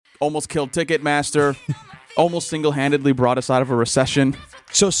almost killed Ticketmaster, almost single-handedly brought us out of a recession.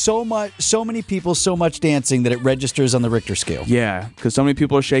 So many people, so much dancing that it registers on the Richter scale. Yeah, because so many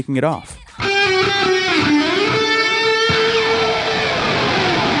people are shaking it off.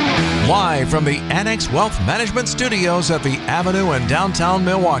 Live from the Annex Wealth Management Studios at the Avenue in downtown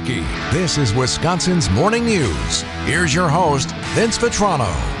Milwaukee, this is Wisconsin's Morning News. Here's your host, Vince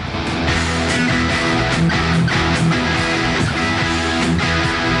Vitrano.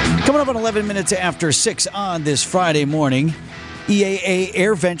 Coming up on 11 minutes after 6 on this Friday morning, EAA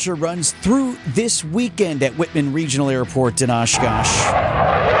Air Venture runs through this weekend at Whitman Regional Airport in Oshkosh.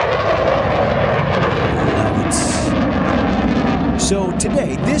 So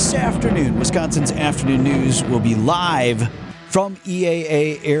today, this afternoon, Wisconsin's Afternoon News will be live from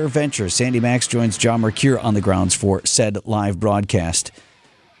EAA Air Venture. Sandy Max joins John Mercure on the grounds for said live broadcast.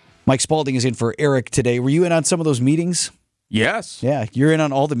 Mike Spalding is in for Eric today. Were you in on some of those meetings? Yes. Yeah, you're in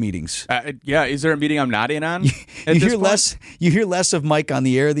on all the meetings. Yeah, is there a meeting I'm not in on? You hear less of Mike on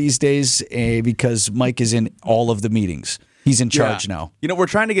the air these days because Mike is in all of the meetings. He's in charge now. You know, we're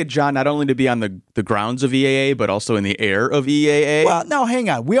trying to get John not only to be on the grounds of EAA, but also in the air of EAA. Well, now, hang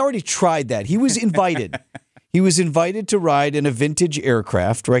on. We already tried that. He was invited. He was invited to ride in a vintage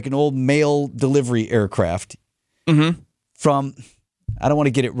aircraft, like an old mail delivery aircraft from, I don't want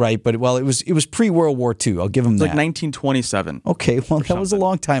to get it right, but, well, it was pre-World War II. I'll give him that. Like 1927. Okay, well, that was a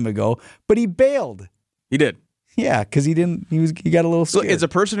long time ago. But he bailed. He did. Yeah, because he got a little scared. Look, as a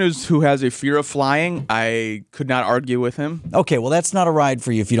person who has a fear of flying, I could not argue with him. Okay, well, that's not a ride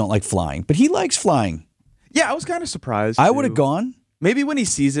for you if you don't like flying. But he likes flying. Yeah, I was kind of surprised. I would have gone. Maybe when he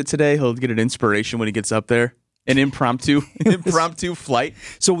sees it today, he'll get an inspiration when he gets up there. An impromptu flight.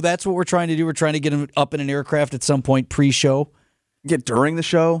 So that's what we're trying to do. We're trying to get him up in an aircraft at some point pre-show. Get during the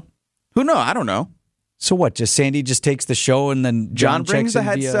show? Who knows? I don't know. So what? Just Sandy just takes the show and then John brings the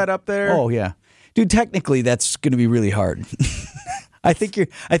headset up there? Oh, yeah. Dude, technically, that's going to be really hard. I think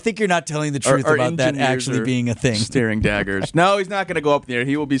you're not telling the truth about that actually being a thing. Staring daggers. No, he's not going to go up there.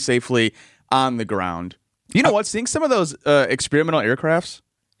 He will be safely on the ground. You know what? Seeing some of those experimental aircrafts,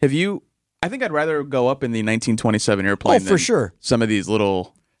 I think I'd rather go up in the 1927 airplane for sure. Some of these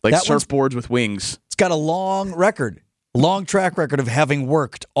little surfboards with wings. It's got a long track record of having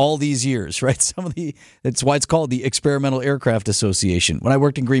worked all these years, right? That's why it's called the Experimental Aircraft Association. When I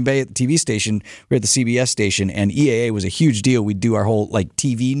worked in Green Bay at the TV station, we were at the CBS station, and EAA was a huge deal. We'd do our whole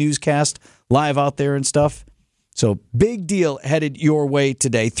TV newscast live out there and stuff. So big deal headed your way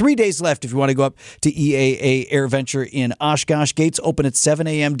today. 3 days left if you want to go up to EAA Air Venture in Oshkosh. Gates open at 7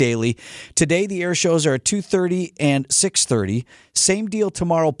 a.m. daily. Today the air shows are at 2:30 and 6:30. Same deal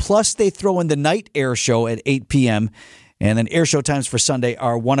tomorrow, plus they throw in the night air show at 8 p.m., and then air show times for Sunday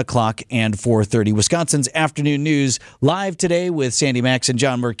are 1 o'clock and 4:30. Wisconsin's Afternoon News live today with Sandy Max and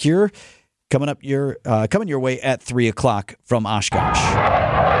John Mercure. Coming your way at 3 o'clock from Oshkosh.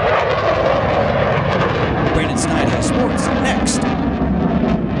 Brandon Snyder has sports next.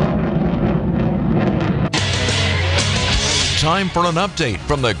 Time for an update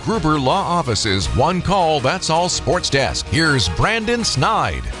from the Gruber Law Office's One Call, That's All Sports Desk. Here's Brandon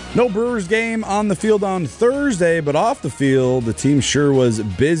Snide. No Brewers game on the field on Thursday, but off the field, the team sure was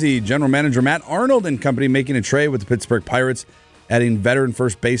busy. General Manager Matt Arnold and company making a trade with the Pittsburgh Pirates, adding veteran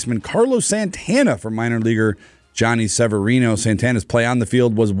first baseman Carlos Santana for minor leaguer Johnny Severino. Santana's play on the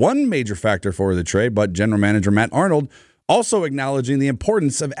field was one major factor for the trade, but General Manager Matt Arnold also acknowledging the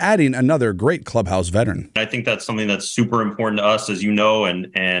importance of adding another great clubhouse veteran. I think that's something that's super important to us, as you know,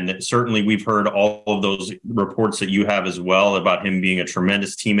 and certainly we've heard all of those reports that you have as well about him being a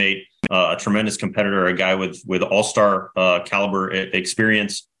tremendous teammate, a tremendous competitor, a guy with all-star caliber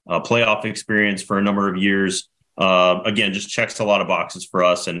experience, playoff experience for a number of years. Again, just checks a lot of boxes for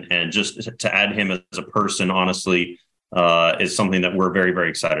us, and just to add him as a person, honestly, is something that we're very, very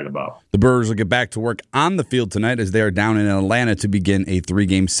excited about. The Brewers will get back to work on the field tonight as they are down in Atlanta to begin a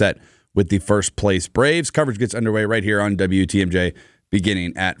 3-game set with the first place Braves. Coverage gets underway right here on WTMJ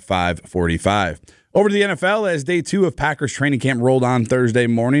beginning at 5:45. Over to the NFL as day 2 of Packers training camp rolled on Thursday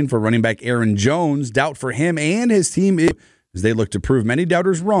morning for running back Aaron Jones. Doubt for him and his team as they look to prove many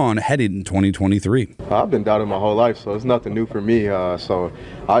doubters wrong headed in 2023. I've been doubting my whole life, so it's nothing new for me. So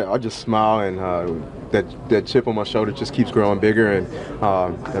I just smile, and that chip on my shoulder just keeps growing bigger. And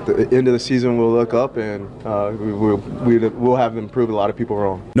at the end of the season, we'll look up, and we'll have them prove a lot of people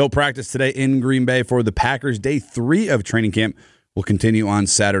wrong. No practice today in Green Bay for the Packers. Day 3 of training camp will continue on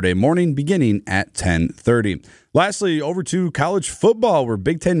Saturday morning, beginning at 10:30. Lastly, over to college football, where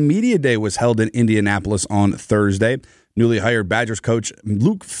Big Ten Media Day was held in Indianapolis on Thursday. Newly hired Badgers coach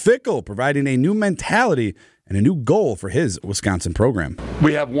Luke Fickell providing a new mentality and a new goal for his Wisconsin program.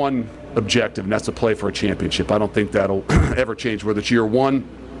 We have one objective, and that's to play for a championship. I don't think that'll ever change, whether it's year 1,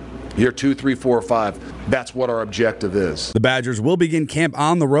 year 2, 3, 4, or 5. That's what our objective is. The Badgers will begin camp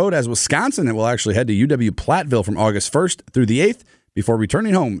on the road as Wisconsin will actually head to UW-Platteville from August 1st through the 8th before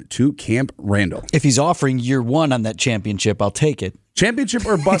returning home to Camp Randall. If he's offering year 1 on that championship, I'll take it. Championship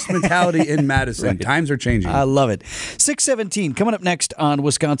or bust mentality in Madison. Right. Times are changing. I love it. 6:17 coming up next on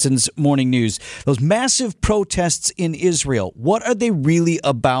Wisconsin's Morning News. Those massive protests in Israel. What are they really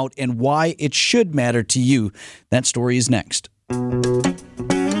about and why it should matter to you? That story is next.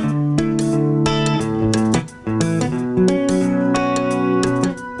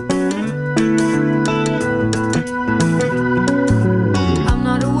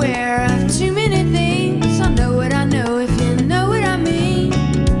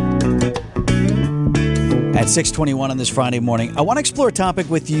 At 6:21 on this Friday morning, I want to explore a topic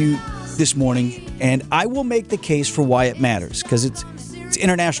with you this morning, and I will make the case for why it matters, because it's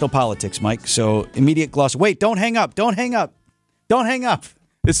international politics, Mike. So immediate gloss. Wait, don't hang up. Don't hang up. Don't hang up.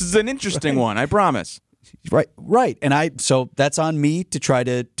 This is an interesting one, I promise. Right. And so that's on me to try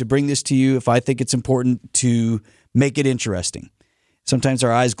to bring this to you if I think it's important to make it interesting. Sometimes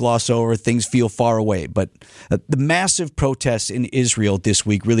our eyes gloss over, things feel far away. But the massive protests in Israel this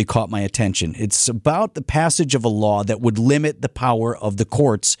week really caught my attention. It's about the passage of a law that would limit the power of the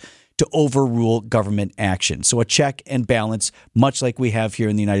courts to overrule government action. So a check and balance, much like we have here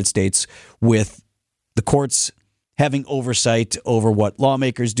in the United States, with the courts having oversight over what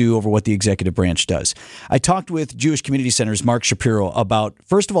lawmakers do, over what the executive branch does. I talked with Jewish Community Center's Mark Shapiro about,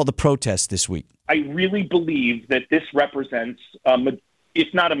 first of all, the protests this week. I really believe that this represents,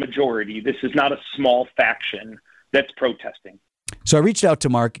 if not a majority, this is not a small faction that's protesting. So I reached out to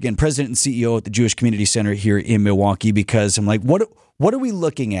Mark, again, president and CEO at the Jewish Community Center here in Milwaukee, because I'm like, what are we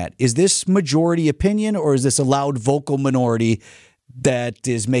looking at? Is this majority opinion, or is this a loud vocal minority that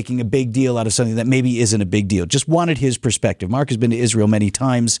is making a big deal out of something that maybe isn't a big deal? Just wanted his perspective. Mark has been to Israel many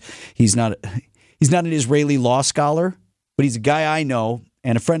times. He's not an Israeli law scholar, but he's a guy I know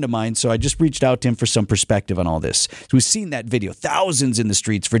and a friend of mine, so I just reached out to him for some perspective on all this. So we've seen that video, thousands in the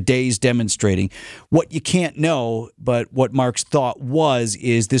streets for days demonstrating. What you can't know, but what Mark's thought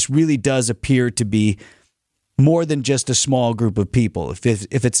is this really does appear to be more than just a small group of people. If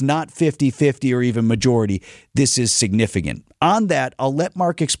it's not 50-50 or even majority, this is significant. On that, I'll let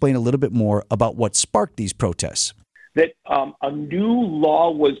Mark explain a little bit more about what sparked these protests. That a new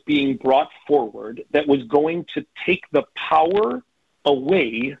law was being brought forward that was going to take the power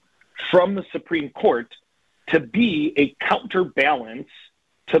away from the Supreme Court to be a counterbalance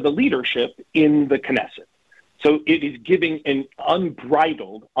to the leadership in the Knesset. So it is giving an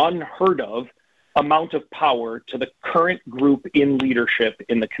unbridled, unheard of amount of power to the current group in leadership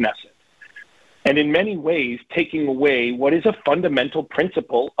in the Knesset. And in many ways, taking away what is a fundamental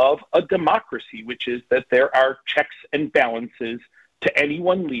principle of a democracy, which is that there are checks and balances to any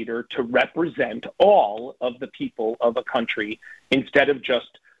one leader to represent all of the people of a country instead of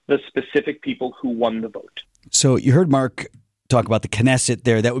just the specific people who won the vote. So you heard Mark talk about the Knesset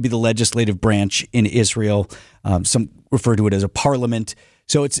there. That would be the legislative branch in Israel. Some refer to it as a parliament.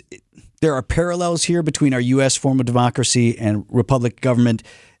 So there are parallels here between our U.S. form of democracy and republic government,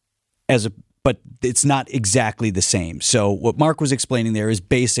 but it's not exactly the same. So what Mark was explaining there is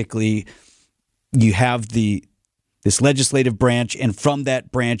basically you have this legislative branch, and from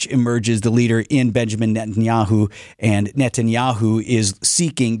that branch emerges the leader in Benjamin Netanyahu, and Netanyahu is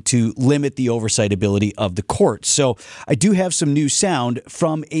seeking to limit the oversight ability of the courts. So I do have some new sound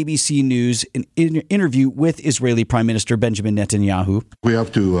from ABC News, an interview with Israeli Prime Minister Benjamin Netanyahu. We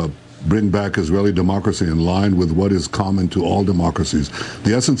have to bring back Israeli democracy in line with what is common to all democracies.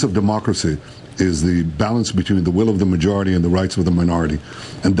 The essence of democracy is the balance between the will of the majority and the rights of the minority.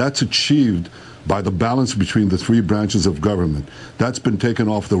 And that's achieved by the balance between the three branches of government. That's been taken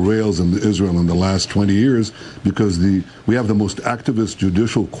off the rails in Israel in the last 20 years because we have the most activist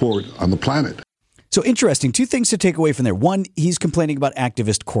judicial court on the planet. So interesting. Two things to take away from there. One, he's complaining about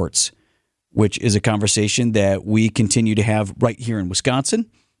activist courts, which is a conversation that we continue to have right here in Wisconsin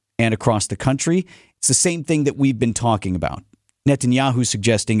and across the country. It's the same thing that we've been talking about. Netanyahu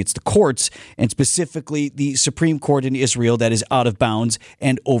suggesting it's the courts, and specifically the Supreme Court in Israel, that is out of bounds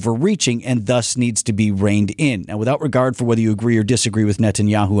and overreaching and thus needs to be reined in. Now, without regard for whether you agree or disagree with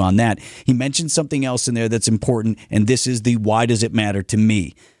Netanyahu on that, he mentioned something else in there that's important, and this is the why does it matter to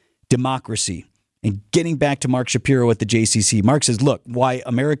me? Democracy. And getting back to Mark Shapiro at the JCC, Mark says, look, why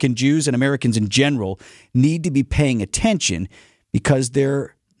American Jews and Americans in general need to be paying attention, because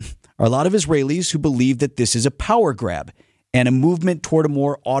there are a lot of Israelis who believe that this is a power grab and a movement toward a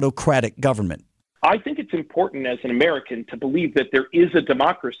more autocratic government. I think it's important as an American to believe that there is a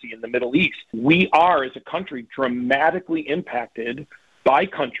democracy in the Middle East. We are, as a country, dramatically impacted by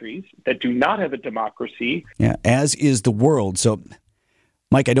countries that do not have a democracy. Yeah, as is the world. So,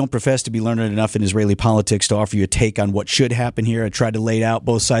 Mike, I don't profess to be learned enough in Israeli politics to offer you a take on what should happen here. I tried to lay out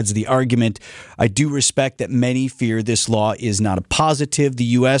both sides of the argument. I do respect that many fear this law is not a positive. The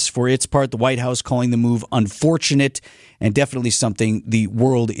U.S., for its part, the White House calling the move unfortunate and definitely something the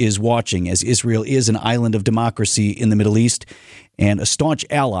world is watching, as Israel is an island of democracy in the Middle East and a staunch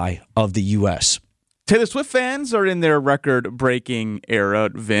ally of the U.S. Taylor Swift fans are in their record-breaking era,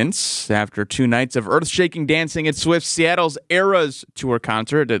 Vince, after 2 nights of earth-shaking dancing at Swift's Seattle's Eras Tour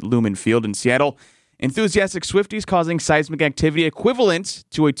concert at Lumen Field in Seattle. Enthusiastic Swifties causing seismic activity equivalent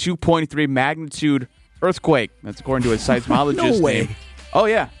to a 2.3 magnitude earthquake. That's according to a seismologist. No way. Named, oh,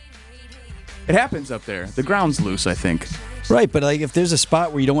 yeah. It happens up there. The ground's loose, I think. Right, but like if there's a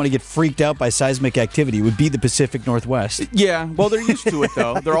spot where you don't want to get freaked out by seismic activity, it would be the Pacific Northwest. Yeah, well, they're used to it,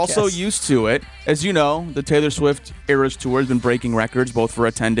 though. They're also used to it. As you know, the Taylor Swift Eras Tour has been breaking records, both for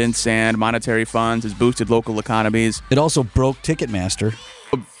attendance and monetary funds, has boosted local economies. It also broke Ticketmaster.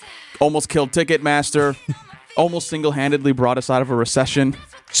 Almost killed Ticketmaster. Almost single-handedly brought us out of a recession.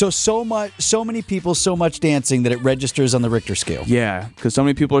 So many people, so much dancing that it registers on the Richter scale. Yeah, because so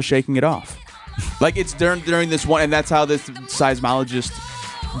many people are shaking it off. Like it's during this one, and that's how this seismologist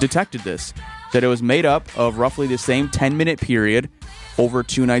detected this, that it was made up of roughly the same 10-minute period over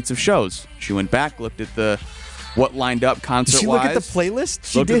 2 nights of shows. She went back, looked at what lined up concert-wise. Did she look at the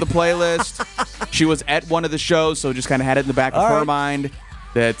playlist? Looked at the playlist. She was at one of the shows, so just kind of had it in the back of her mind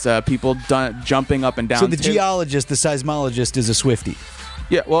that people jumping up and down. So the geologist, the seismologist, is a Swiftie.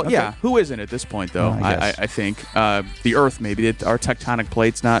 Yeah, well, yeah. Who isn't at this point, though? I think the Earth, maybe. Our tectonic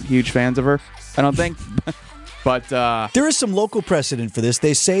plates, not huge fans of her, I don't think. But there is some local precedent for this.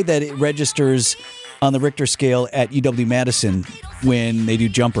 They say that it registers on the Richter scale at UW-Madison when they do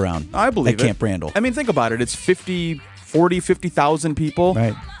jump around. I believe at Camp Randall. I mean, think about it. It's 50,000 people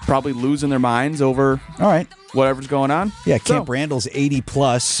probably losing their minds over whatever's going on. Yeah, Camp Randall's 80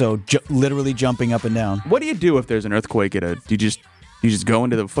 plus, so literally jumping up and down. What do you do if there's an earthquake at do you just go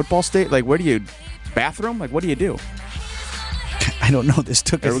into the football state? Like, where do you bathroom? Like, what do you do? I don't know. This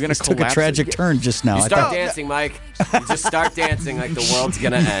took a tragic turn just now. You start dancing, Mike. You just start dancing like the world's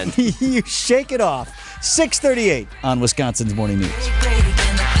going to end. You shake it off. 6:38 on Wisconsin's Morning News.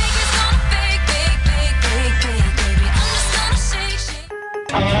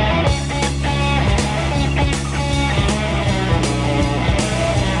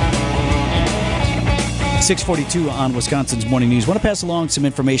 6:42 on Wisconsin's Morning News. Want to pass along some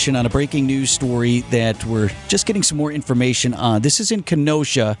information on a breaking news story that we're just getting some more information on. This is in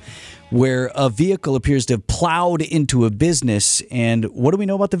Kenosha, where a vehicle appears to have plowed into a business. And what do we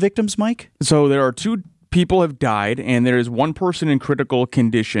know about the victims, Mike? So there are 2 people have died, and there is 1 person in critical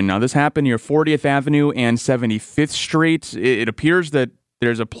condition. Now, this happened near 40th Avenue and 75th Street. It appears that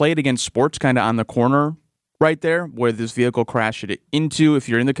there's a plate against sports kind of on the corner right there where this vehicle crashed it into. If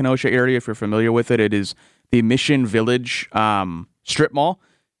you're in the Kenosha area, if you're familiar with it, it is the Mission Village strip mall.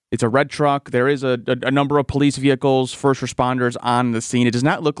 It's a red truck. There is a number of police vehicles, first responders on the scene. It does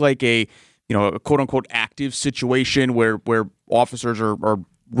not look like a quote unquote active situation where officers are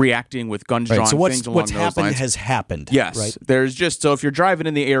reacting with guns drawn. So things along what's those happened lines. has happened. Yes. Right? There's just, so if you're driving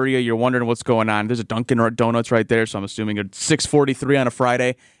in the area, you're wondering what's going on. There's a Dunkin' Donuts right there, so I'm assuming at 6:43 on a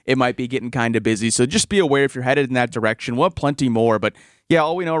Friday, it might be getting kind of busy. So just be aware if you're headed in that direction. We'll have plenty more. But yeah,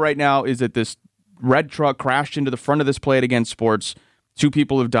 all we know right now is that this red truck crashed into the front of this plate against sports. 2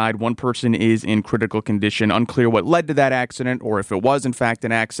 people have died. 1 person is in critical condition. Unclear what led to that accident or if it was, in fact,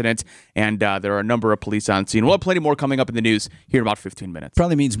 an accident. And there are a number of police on scene. We'll have plenty more coming up in the news here in about 15 minutes.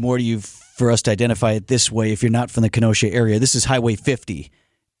 Probably means more to you for us to identify it this way if you're not from the Kenosha area. This is Highway 50.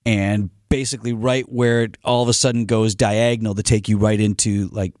 And basically right where it all of a sudden goes diagonal to take you right into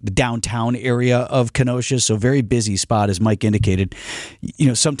like the downtown area of Kenosha. So very busy spot, as Mike indicated. You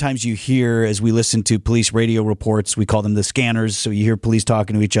know, sometimes you hear, as we listen to police radio reports, we call them the scanners. So you hear police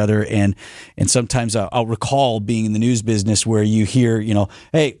talking to each other. And sometimes I'll recall being in the news business where you hear,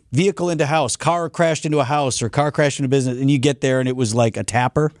 hey, vehicle into house, car crashed into a house or car crashed into a business. And you get there and it was like a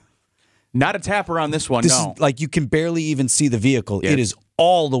tapper. Not a tapper on this one, This no. is like you can barely even see the vehicle. Yeah. It is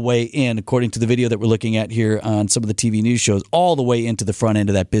all the way in, according to the video that we're looking at here on some of the TV news shows, all the way into the front end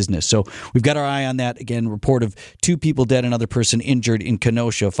of that business. So we've got our eye on that. Again, report of 2 people dead, another person injured in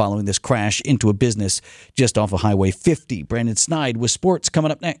Kenosha following this crash into a business just off of Highway 50. Brandon Snide with sports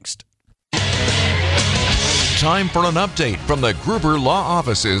coming up next. time for an update from the Gruber Law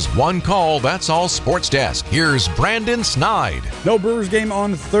Office's One Call, That's All Sports Desk. Here's Brandon Snide. No Brewers game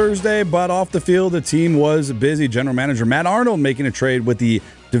on Thursday, but off the field, the team was busy. General Manager Matt Arnold making a trade with the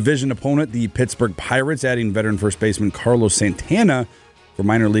division opponent, the Pittsburgh Pirates, adding veteran first baseman Carlos Santana for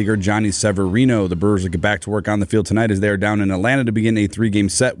minor leaguer Johnny Severino. The Brewers will get back to work on the field tonight as they are down in Atlanta to begin a 3-game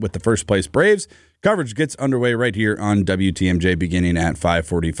set with the first-place Braves. Coverage gets underway right here on WTMJ beginning at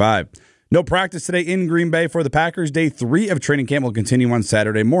 5:45. No practice today in Green Bay for the Packers. Day 3 of training camp will continue on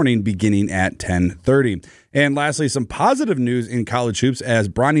Saturday morning beginning at 10:30. And lastly, some positive news in college hoops as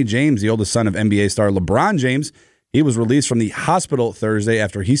Bronny James, the oldest son of NBA star LeBron James, he was released from the hospital Thursday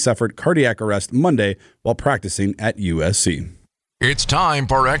after he suffered cardiac arrest Monday while practicing at USC. It's time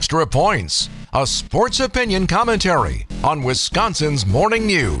for Extra Points, a sports opinion commentary on Wisconsin's morning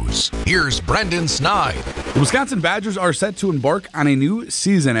news. Here's Brendan Snide. The Wisconsin Badgers are set to embark on a new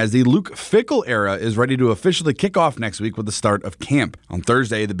season as the Luke Fickell era is ready to officially kick off next week with the start of camp. On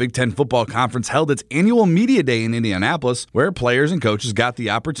Thursday, the Big Ten Football Conference held its annual media day in Indianapolis, where players and coaches got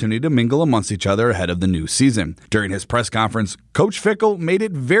the opportunity to mingle amongst each other ahead of the new season. During his press conference, Coach Fickell made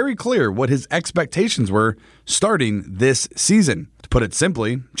it very clear what his expectations were starting this season. To put it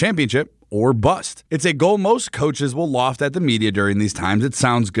simply, championship or bust. It's a goal most coaches will loft at the media during these times. It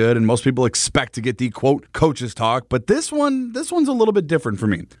sounds good, and most people expect to get the, quote, coaches talk, but this one's a little bit different for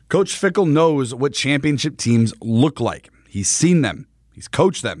me. Coach Fickell knows what championship teams look like. He's seen them, he's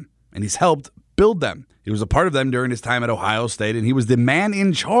coached them, and he's helped build them. He was a part of them during his time at Ohio State, and he was the man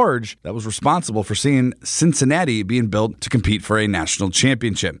in charge that was responsible for seeing Cincinnati being built to compete for a national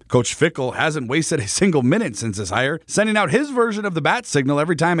championship. Coach Fickell hasn't wasted a single minute since his hire, sending out his version of the bat signal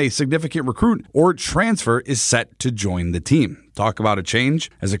every time a significant recruit or transfer is set to join the team. Talk about a change.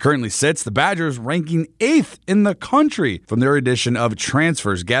 As it currently sits, the Badgers ranking 8th in the country from their addition of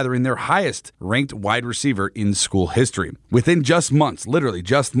transfers, gathering their highest ranked wide receiver in school history. Within just months, literally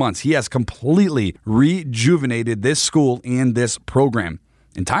just months, he has completely rejuvenated this school and this program.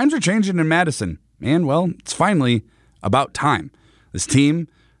 And times are changing in Madison. And, well, it's finally about time. This team,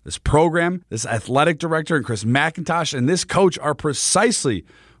 this program, this athletic director, and Chris McIntosh, and this coach are precisely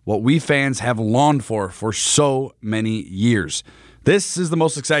what we fans have longed for so many years. This is the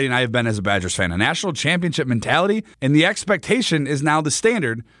most exciting I have been as a Badgers fan. A national championship mentality, and the expectation is now the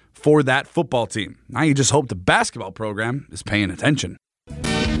standard for that football team. Now you just hope the basketball program is paying attention.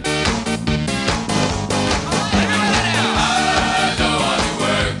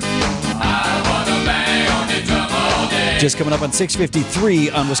 Just coming up on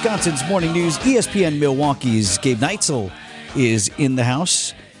 6:53 on Wisconsin's Morning News, ESPN Milwaukee's Gabe Neitzel is in the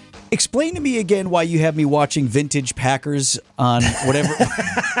house. Explain to me again why you have me watching vintage Packers on whatever.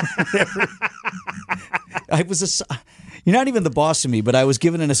 You're not even the boss of me, but I was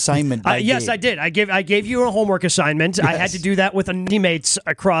given an assignment by yes, Gabe. I did. I gave you a homework assignment. Yes. I had to do that with teammates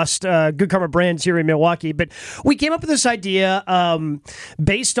across Good Karma Brands here in Milwaukee. But we came up with this idea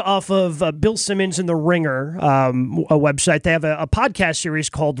based off of Bill Simmons and The Ringer, a website. They have a podcast series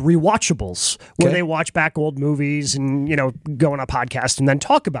called Rewatchables, where they watch back old movies and, go on a podcast and then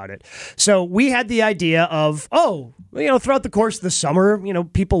talk about it. So we had the idea of, throughout the course of the summer,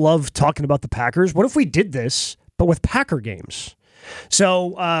 people love talking about the Packers. What if we did this, but with Packer games?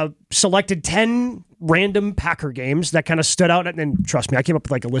 So selected 10 random Packer games that kind of stood out. And trust me, I came up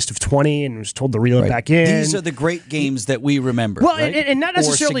with a list of 20 and was told to reel it back in. These are the great games that we remember. Well, right? and not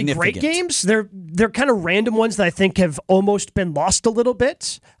necessarily great games. They're kind of random ones that I think have almost been lost a little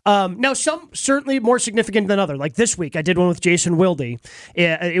bit. Now, some certainly more significant than other. Like this week, I did one with Jason Wilde.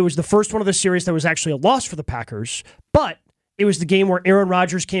 It was the first one of the series that was actually a loss for the Packers, but it was the game where Aaron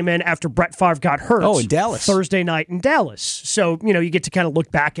Rodgers came in after Brett Favre got hurt. Oh, in Dallas. Thursday night in Dallas. So, you get to kind of look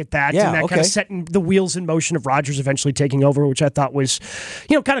back at that and that kind of setting the wheels in motion of Rodgers eventually taking over, which I thought was,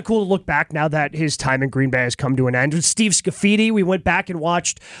 kind of cool to look back now that his time in Green Bay has come to an end. With Steve Scafidi, we went back and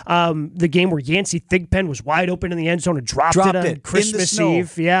watched the game where Yancey Thigpen was wide open in the end zone and dropped it on Christmas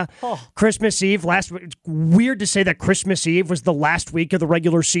Eve. Yeah. Oh. Christmas Eve. It's weird to say that Christmas Eve was the last week of the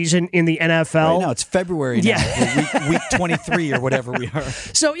regular season in the NFL. Right now, it's February now. Yeah. Week 23. Or whatever we are.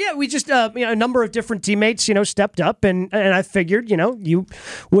 So yeah, we just a number of different teammates stepped up, and I figured you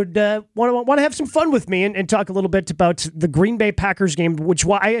would want to have some fun with me and talk a little bit about the Green Bay Packers game, which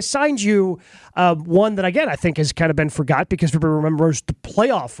I assigned you one that again I think has kind of been forgot because everybody remembers the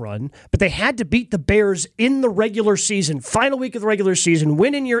playoff run, but they had to beat the Bears in the regular season, final week of the regular season.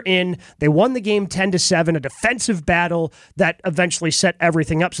 Win and you're in. They won the game 10-7, a defensive battle that eventually set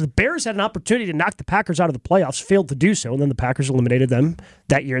everything up. So the Bears had an opportunity to knock the Packers out of the playoffs, failed to do so, and then the Packers eliminated them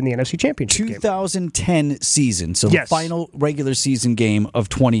that year in the NFC Championship 2010 season, so the final regular season game of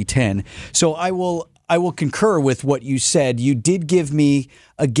 2010. So I will I will concur with what you said. You did give me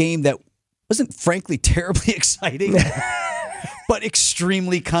a game that wasn't frankly terribly exciting. But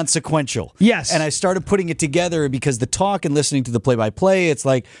extremely consequential. Yes. And I started putting it together because the talk and listening to the play-by-play, it's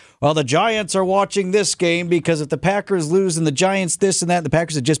like, well, the Giants are watching this game because if the Packers lose and the Giants this and that, the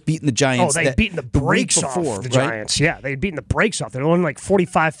Packers had just beaten the Giants. They'd beaten the brakes off the Giants. Yeah, they'd beaten the brakes off. They're only like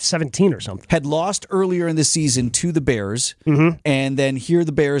 45-17 or something. Had lost earlier in the season to the Bears, and then here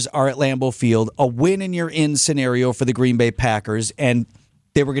the Bears are at Lambeau Field, a win and you're in scenario for the Green Bay Packers, and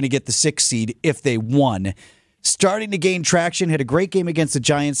they were going to get the 6th seed if they won. Starting to gain traction, had a great game against the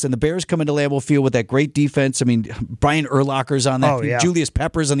Giants, and the Bears come into Lambeau Field with that great defense. I mean, Brian Urlacher's on that, Julius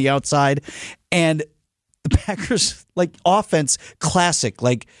Peppers on the outside, and the Packers, like, offense, classic,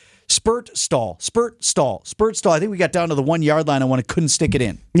 like, spurt, stall, spurt, stall, spurt, stall. I think we got down to the 1 yard line and couldn't stick it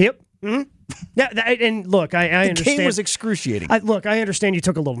in. Yep. Mm-hmm. Yeah, and look, I understand. The game was excruciating. I understand you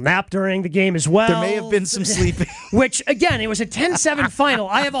took a little nap during the game as well. There may have been some sleeping. Which, again, it was a 10-7 final.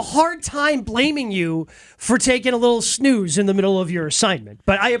 I have a hard time blaming you for taking a little snooze in the middle of your assignment.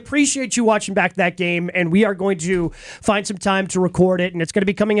 But I appreciate you watching back that game, and we are going to find some time to record it, and it's going to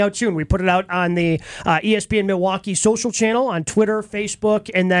be coming out soon. We put it out on the ESPN Milwaukee social channel, on Twitter, Facebook,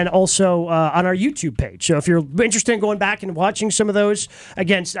 and then also on our YouTube page. So if you're interested in going back and watching some of those,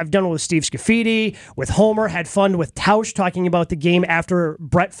 again, I've done it with Steve Scafidi, with Homer, had fun with Tausch talking about the game after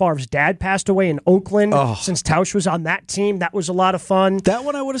Brett Favre's dad passed away in Oakland. Since Tausch was on that team, that was a lot of fun. That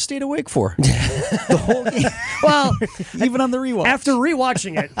one I would have stayed awake for. The whole game. Well, even on the rewatch. After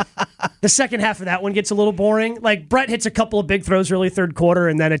rewatching it, the second half of that one gets a little boring. Like, Brett hits a couple of big throws early third quarter,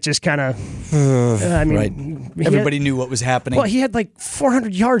 and then it just kind of... right. Everybody knew what was happening. Well, he had like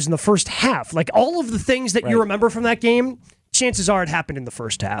 400 yards in the first half. Like, all of the things that you remember from that game, chances are it happened in the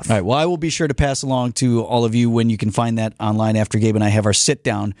first half. All right. Well, I will be sure to pass along to all of you when you can find that online after Gabe and I have our sit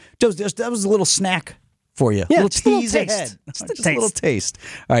down. That was a little snack for you. Yeah, a little tease ahead. Just a little taste.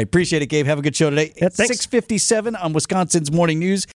 All right. Appreciate it, Gabe. Have a good show today. Yeah, 6:57 on Wisconsin's Morning News.